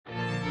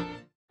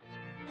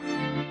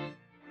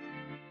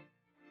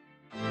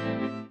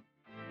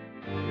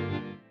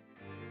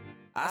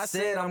I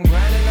said I'm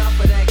grinding out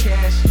for that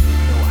cash.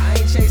 No, I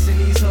ain't chasing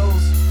these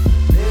hoes.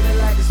 Living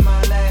like it's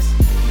my last.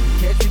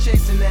 Catch me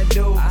chasing that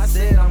dough. I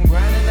said I'm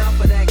grinding out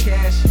for that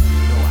cash.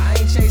 No, I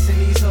ain't chasing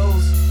these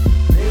hoes.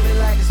 Living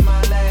like it's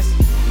my last.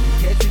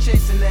 Catch me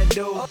chasing that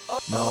dough.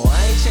 No,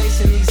 I ain't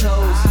chasing these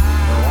hoes.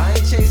 No, I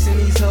ain't chasing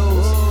these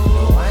hoes.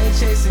 No, I ain't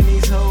chasing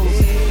these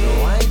hoes. No,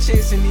 I ain't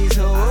chasing these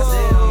hoes. I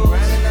said I'm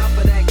grinding out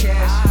for that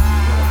cash.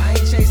 No, I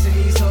ain't chasing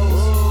these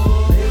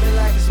hoes. Living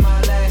like it's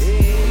my last.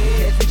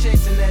 Catch me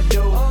chasing that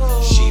dough.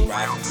 She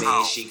ride for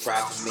me, she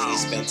cry for me,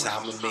 spend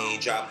time with me,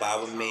 drop by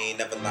with me,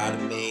 never lie to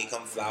me,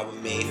 come fly with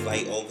me,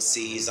 flight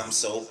overseas, I'm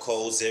so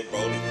cold, 0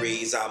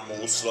 degrees, I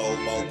move slow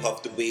mo,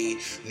 puff the weed,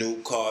 new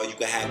car, you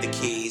can have the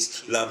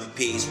keys, love and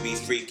peace, we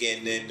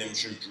freaking in them.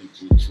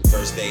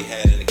 First day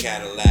head in the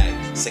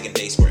Cadillac, second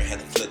day squirting, had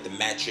to flip the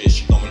mattress,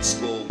 she going to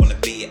school, wanna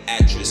be an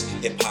actress,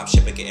 hip hop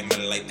shit, getting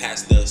money like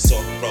pasta,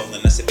 soft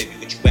rolling, I said baby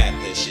what you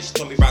after, shit, she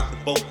told me rock the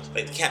boat,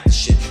 like the captain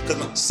shit, cause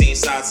my scene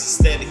size is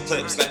steady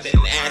clips, like that in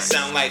the ass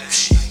sound like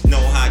know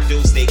how I do,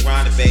 stay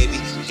grinding,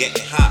 baby.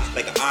 Getting hot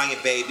like an iron,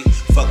 baby.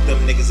 Fuck them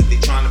niggas if they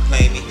tryna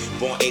play me.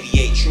 Born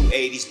 88, true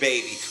 80s,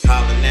 baby.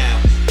 Holla now,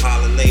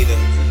 holla later.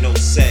 No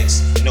sex,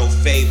 no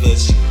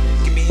favors.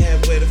 Give me head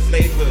with a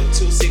flavor.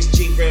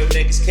 26G, real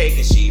niggas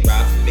caking. She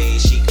ride for me,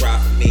 she cry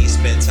for me.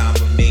 Spend time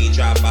with me,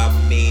 drop by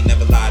with me.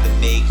 Never lie to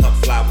me, come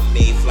fly with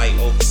me. Flight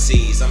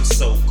overseas, I'm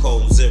so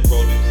cold, 0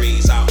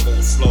 degrees. I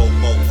move slow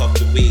mo, puff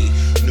the weed.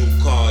 New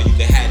car, you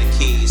can have the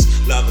keys.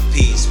 Love and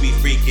peace, we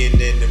freaking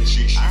in them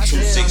streets.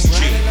 26G. I'm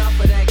grinding out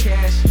for that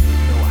cash.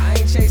 No, I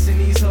ain't chasing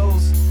these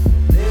hoes.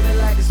 Living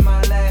like it's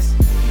my last.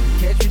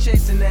 Catch me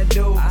chasing that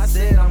dough. I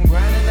said I'm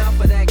grinding out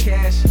for that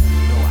cash.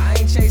 No, I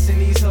ain't chasing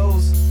these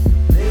hoes.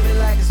 Living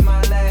like it's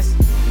my last.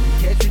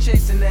 Catch me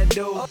chasing that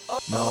dough.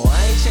 No,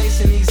 I ain't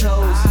chasing these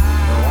hoes.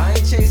 No, I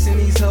ain't chasing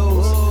these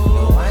hoes.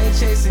 No, I ain't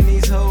chasing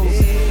these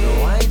hoes.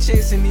 No, I ain't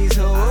chasing these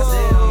hoes.